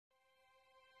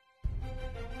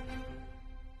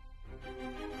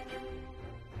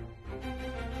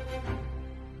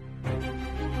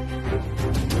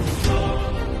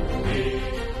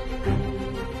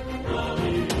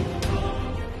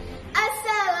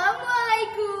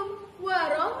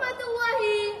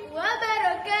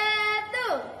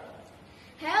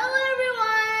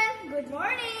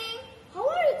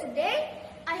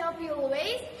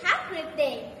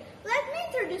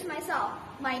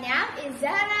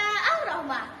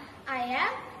bersama. I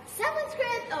am 7th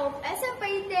grade of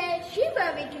Smpit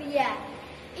Syifa Fikriya.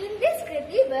 In this great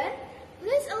event,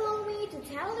 please allow me to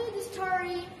tell you the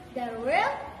story that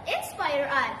will inspire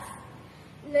us.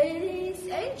 Ladies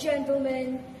and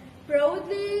gentlemen,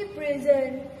 proudly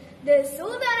present the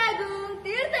Sultan Agung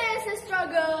Tirtayasa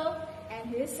struggle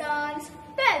and his son's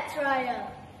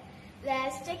betrayal.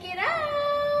 Let's check it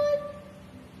out.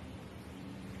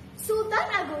 Sultan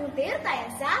Agung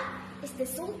Tirtayasa is the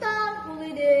Sultan who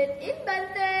lived in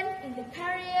Banten in the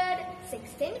period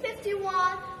 1651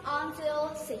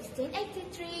 until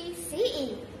 1683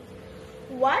 CE.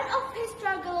 One of his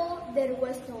struggles that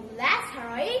was no less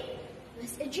heroic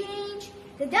was against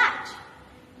the Dutch,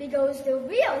 because the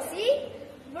VOC,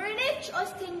 British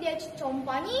East India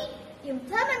Company,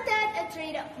 implemented a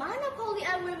trade monopoly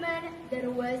agreement that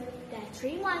was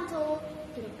detrimental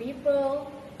to the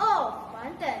people of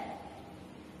Banten.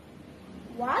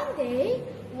 One day,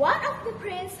 one of the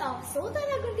princes of Sultan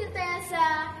Agung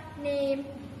Tirtayasa, named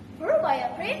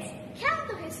Purbaya Prince, came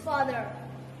to his father.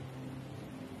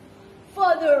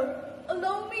 "Father,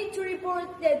 allow me to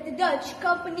report that the Dutch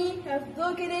company have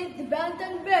blockaded the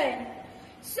Banten Bay.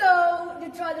 So, the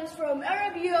traders from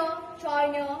Arabia,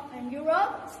 China, and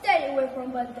Europe stay away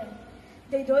from Banten.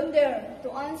 They don't dare to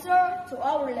answer to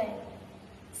our land,"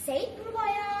 said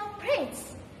Purbaya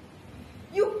Prince.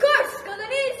 "You cursed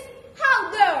colonies!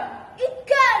 How dare! It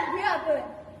can't happen!"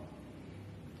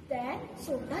 Then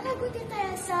Sultan Agung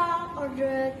Tirtayasa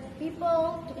ordered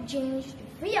people to exchange the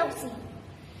VOC.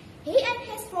 He and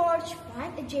his force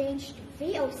fought against the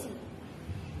VOC.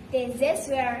 This is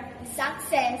where the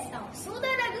success of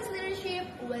Sultan Agung's leadership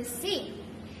was seen.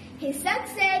 He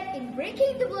succeeded in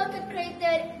breaking the blockade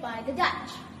created by the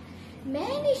Dutch.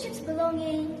 Many ships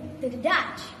belonging to the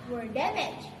Dutch were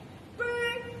damaged.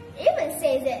 Bert even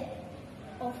says it.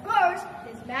 Of course,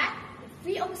 this back, the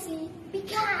VOC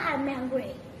became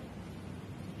angry.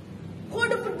 "For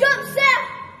the damn sake,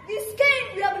 this can't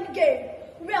be happening again.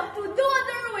 We have to do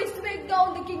other ways to make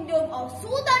down the kingdom of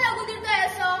Sultan Agung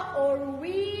Tirtayasa, or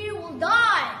we will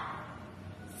die,"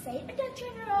 said a Dutch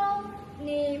general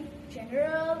named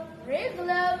General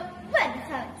Regulus van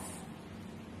Hans.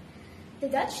 The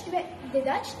Dutch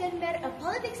then made a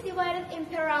politics divided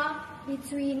empire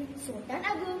between Sultan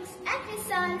Agung and his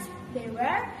sons. They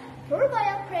were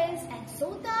Purbaya Prince and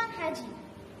Sultan Haji.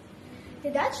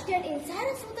 The Dutch then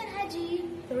incited Sultan Haji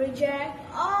to reject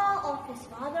all of his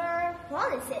father's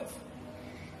policies.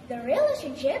 The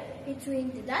relationship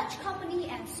between the Dutch company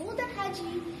and Sultan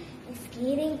Haji is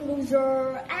getting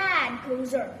closer and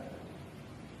closer.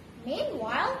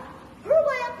 Meanwhile,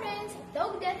 Purbaya Prince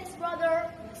thought that his brother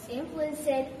was influenced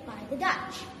by the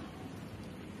Dutch.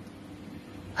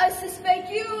 "I suspect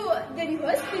that you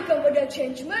have become a Dutch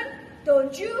henchman,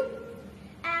 don't you?"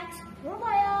 asked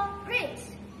Purbaya Prince.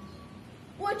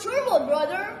 "What's your fault,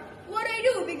 brother? What I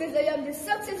do because I am the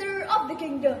successor of the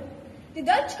kingdom. The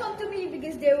Dutch come to me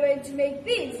because they want to make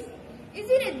peace.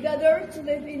 Isn't it better to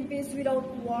live in peace without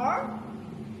war?"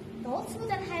 told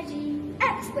Sultan Haji,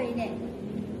 explaining.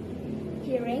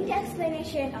 Hearing the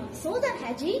explanation of Sultan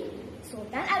Haji,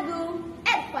 Sultan Agung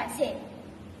advised him.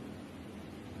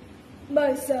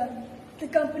 "My son, the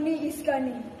company is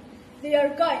cunning. They are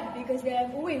kind because they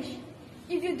have a wish.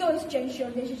 If you don't change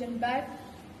your decision back,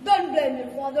 don't blame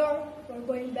your father for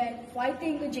going back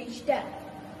fighting against them."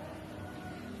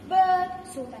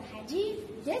 But Sultan Haji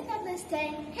did not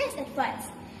listen his advice.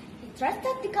 He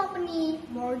trusted the company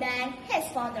more than his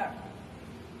father.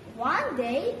 One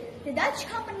day, the Dutch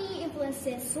company influenced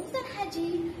Sultan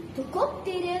Haji to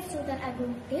co-opted Sultan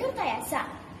Agung Tirtayasa.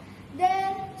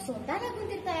 Then, Sultan Agung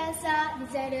Tirtayasa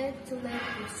decided to live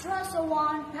in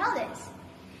Surasawan Palace.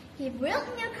 He built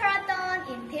a new keraton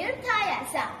in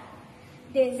Tirtayasa.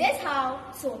 This is how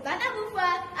Sultan Agung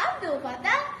Abdul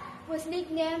Fattah was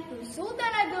nicknamed to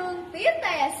Sultan Agung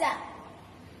Tirtayasa.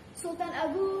 Sultan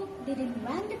Agung didn't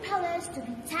want the palace to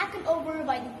be taken over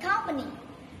by the company,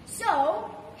 so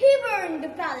he burned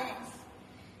the palace.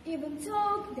 Even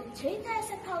though the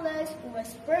Tirtayasa palace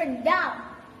was burned down,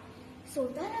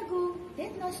 Sultan Agung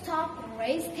did not stop to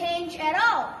raise things at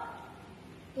all.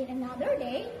 In another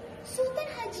day, Sultan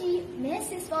Haji missed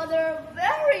his father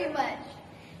very much.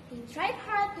 He tried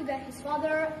hard to get his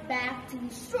father back to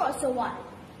Surasawan.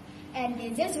 And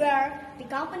this is where the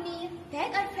company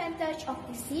took advantage of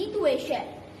the situation.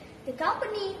 The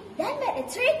company then made a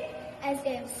trick as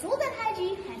if Sultan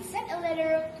Haji had sent a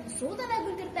letter to Sultan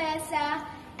Agung Tirtayasa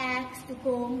asked to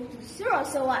come to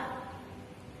Surasawan.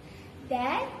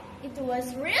 Then, it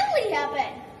was really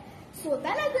happened.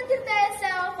 Sultan Agung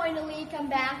Tirtayasa finally came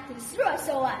back to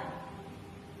Surasawan.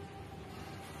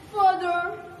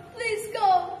 "Father, please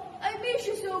come. I miss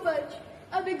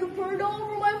beg your pardon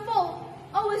for my fault.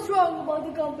 I was wrong about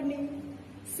the company,"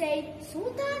 said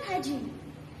Sultan Haji.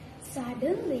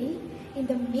 Suddenly, in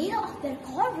the middle of their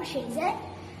conversation,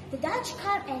 the Dutch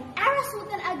Khan and Arab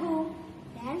Sultan Agung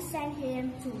then sent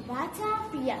him to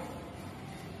Batavia.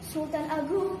 Sultan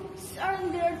Agung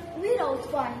surrendered without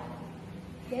fight.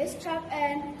 This trap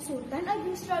and Sultan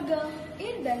Agung's struggle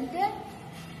invented,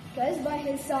 caused by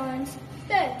his son's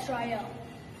betrayal.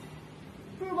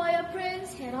 Purbaya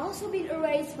Prince had also been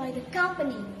erased by the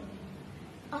company.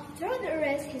 After the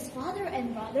arrest his father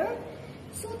and brother,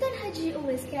 Sultan Haji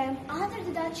always came under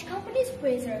the Dutch company's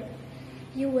pressure.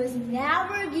 He was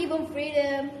never given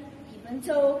freedom, even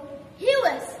though he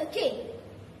was a king.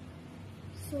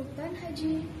 Sultan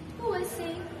Haji, who was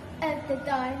sick at the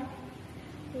time,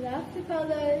 left the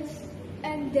palace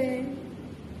and then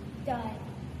died.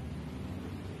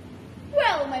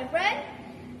 Well, my friend,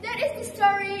 that is the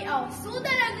story of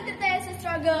Sultan Agung III's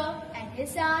struggle and his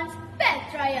son's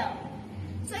betrayal.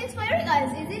 So inspiring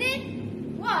us, isn't it?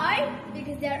 Why?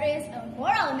 Because there is a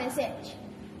moral message.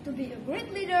 To be a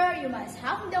great leader, you must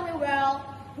have known well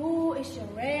who is your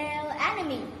real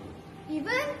enemy,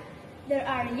 even there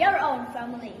are your own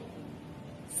family.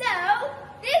 So,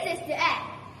 this is the end.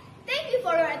 Thank you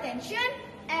for your attention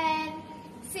and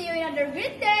see you in other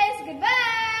great days.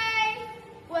 Goodbye.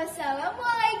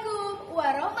 Wassalamualaikum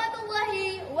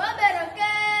warahmatullahi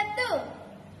wabarakatuh.